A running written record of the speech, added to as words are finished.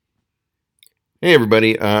Hey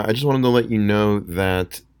everybody, I just wanted to let you know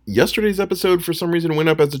that yesterday's episode for some reason went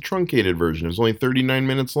up as a truncated version. It was only 39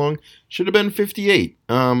 minutes long. Should have been 58.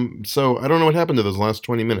 So I don't know what happened to those last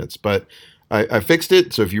 20 minutes, but I fixed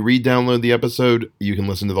it. So if you re-download the episode, you can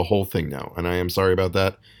listen to the whole thing now. And I am sorry about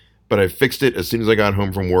that, but I fixed it as soon as I got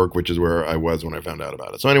home from work, which is where I was when I found out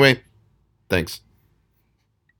about it. So anyway, thanks.